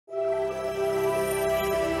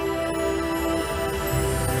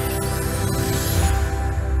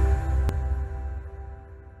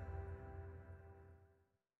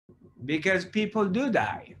because people do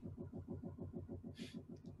die.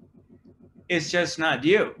 It's just not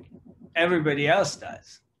you. Everybody else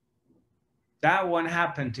does. That won't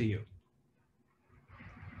happen to you.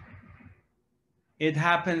 It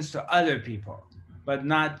happens to other people, but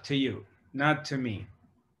not to you, not to me.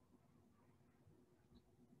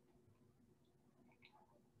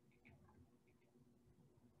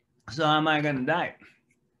 So am I going to die?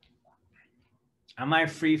 Am I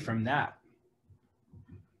free from that?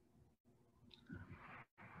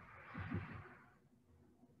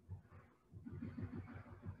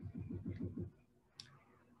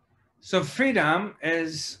 So freedom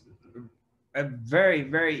is a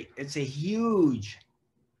it's a huge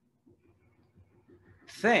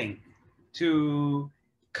thing to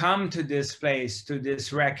come to this place, to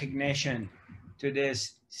this recognition, to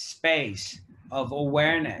this space of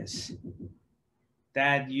awareness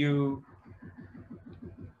that you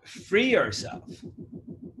free yourself.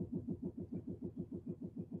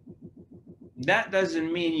 That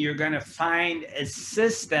doesn't mean you're going to find a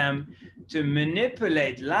system to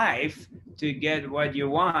manipulate life to get what you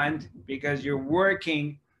want, because you're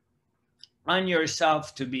working on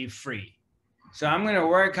yourself to be free. So I'm going to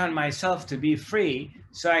work on myself to be free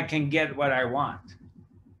so I can get what I want.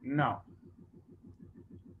 No.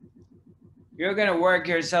 You're going to work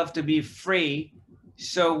yourself to be free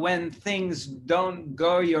so when things don't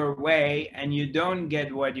go your way and you don't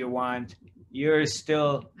get what you want, you're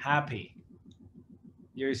still happy.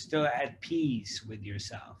 You're still at peace with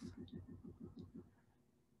yourself.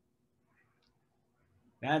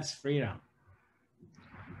 That's freedom.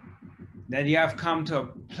 That you have come to a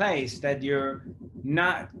place that you're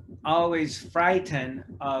not always frightened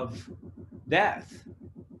of death,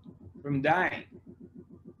 from dying.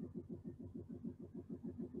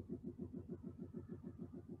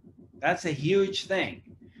 That's a huge thing,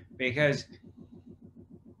 because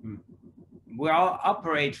we all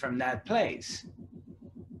operate from that place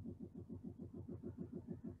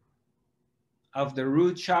of the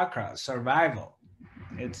root chakra, survival.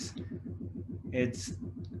 It's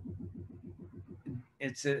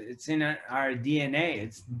in our DNA.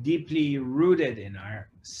 It's deeply rooted in our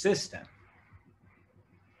system.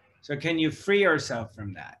 So can you free yourself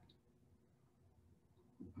from that?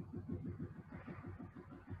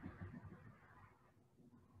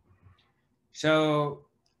 So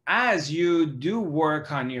as you do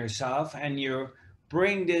work on yourself and you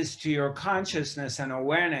bring this to your consciousness and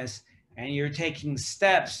awareness, and you're taking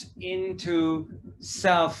steps into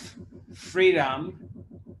self-freedom,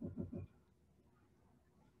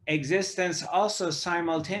 existence also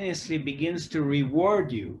simultaneously begins to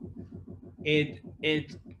reward you. It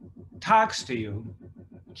talks to you,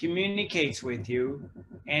 communicates with you,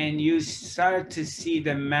 and you start to see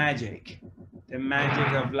the magic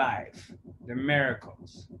of life, the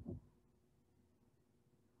miracles.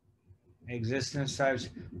 Existence starts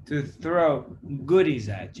to throw goodies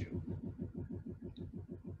at you.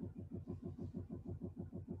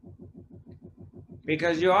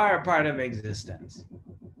 Because you are a part of existence.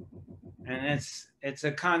 And it's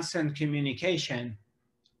a constant communication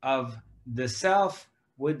of the self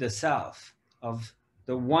with the self, of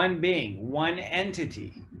the one being, one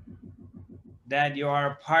entity, that you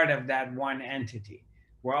are a part of that one entity.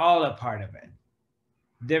 We're all a part of it.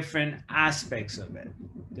 Different aspects of it,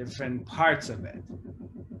 different parts of it,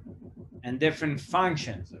 and different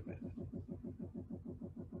functions of it.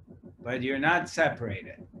 But you're not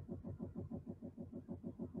separated.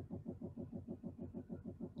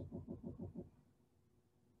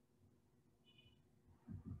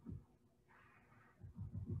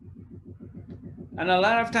 And a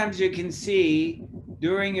lot of times you can see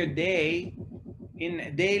during your day,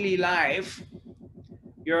 in daily life,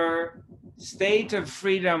 your state of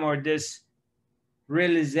freedom or this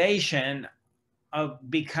realization of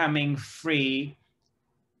becoming free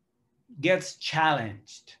gets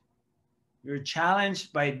challenged. You're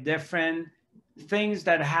challenged by different things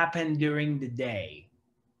that happen during the day.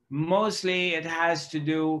 Mostly it has to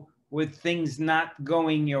do with things not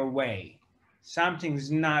going your way.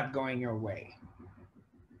 Something's not going your way.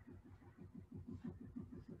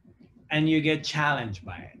 And you get challenged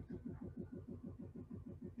by it.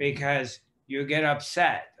 Because you get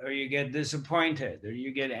upset, or you get disappointed, or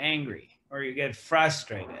you get angry, or you get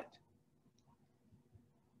frustrated.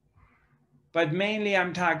 But mainly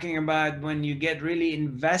I'm talking about when you get really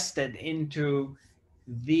invested into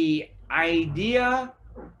the idea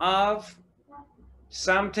of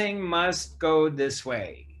something must go this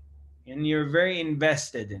way, and you're very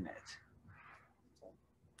invested in it.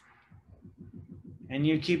 And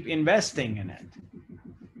you keep investing in it.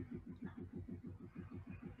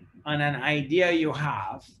 On an idea you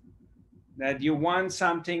have, that you want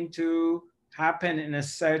something to happen in a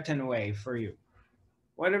certain way for you,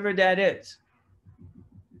 whatever that is.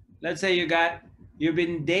 Let's say you've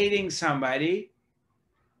been dating somebody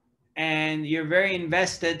and you're very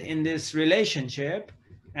invested in this relationship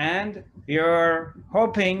and you're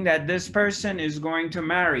hoping that this person is going to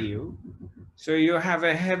marry you. So you have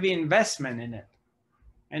a heavy investment in it.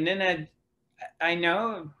 And then I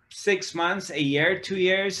know 6 months, a year, 2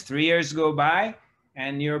 years, 3 years go by,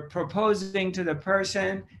 and you're proposing to the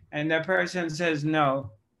person, and the person says, no,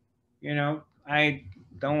 I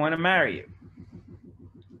don't want to marry you.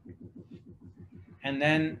 And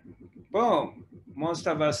then, boom, most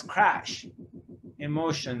of us crash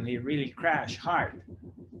emotionally, really crash hard,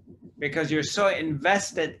 because you're so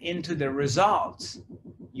invested into the results.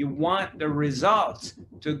 You want the results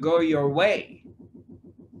to go your way,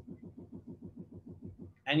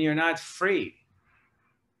 and you're not free.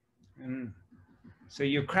 And so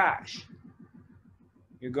you crash.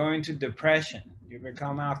 You go into depression. You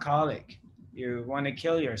become alcoholic. You want to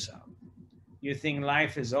kill yourself. You think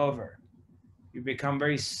life is over. You become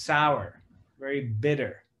very sour, very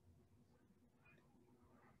bitter.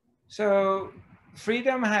 So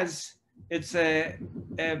freedom it's a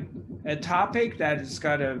topic that has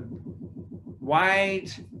got a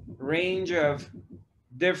wide range of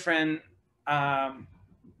different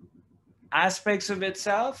aspects of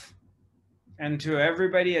itself. And to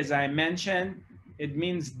everybody, as I mentioned, it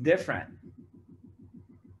means different.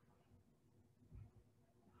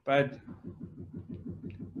 But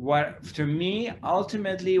to me,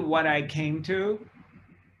 ultimately, what I came to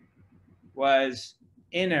was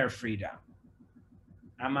inner freedom.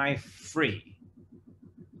 Am I free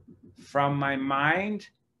from my mind,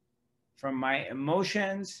 from my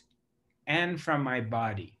emotions, and from my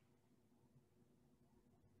body?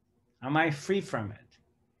 Am I free from it?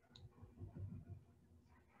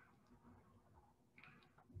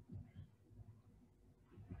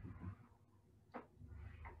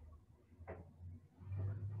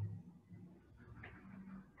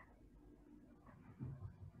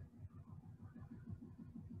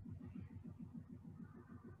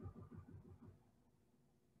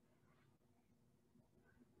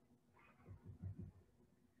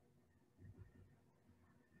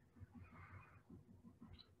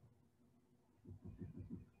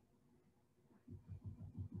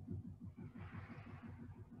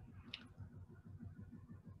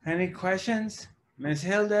 Any questions? Ms.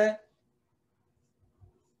 Hilda?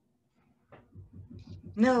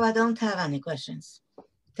 No, I don't have any questions.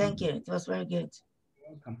 Thank you. It was very good. You're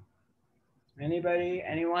welcome.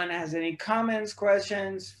 Anyone has any comments,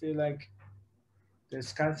 questions? Feel like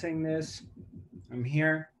discussing this? I'm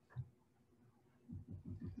here.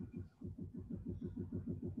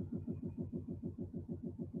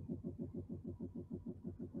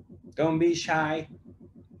 Don't be shy.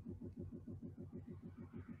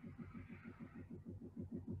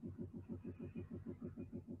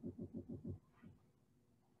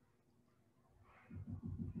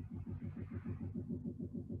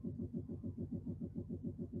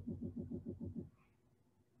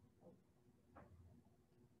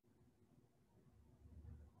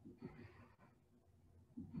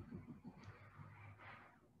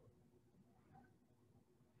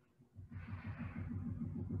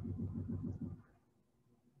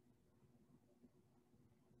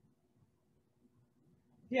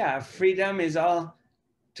 Yeah, freedom is all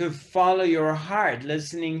to follow your heart,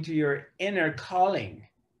 listening to your inner calling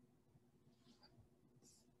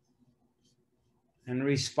and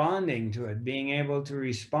responding to it, being able to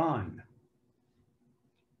respond.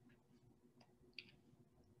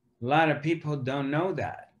 A lot of people don't know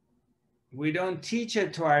that. We don't teach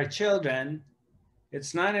it to our children.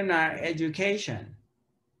 It's not in our education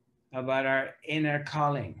about our inner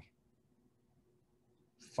calling,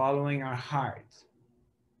 following our heart.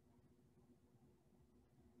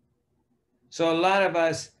 So a lot of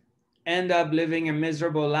us end up living a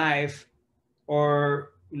miserable life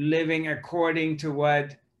or living according to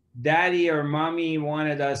what daddy or mommy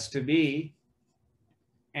wanted us to be.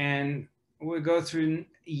 And we go through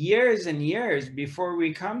years and years before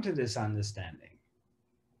we come to this understanding.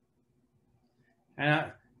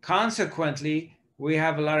 And consequently, we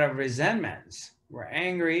have a lot of resentments. We're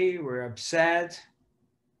angry, we're upset.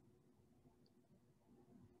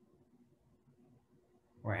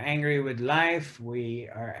 We're angry with life, we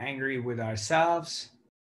are angry with ourselves.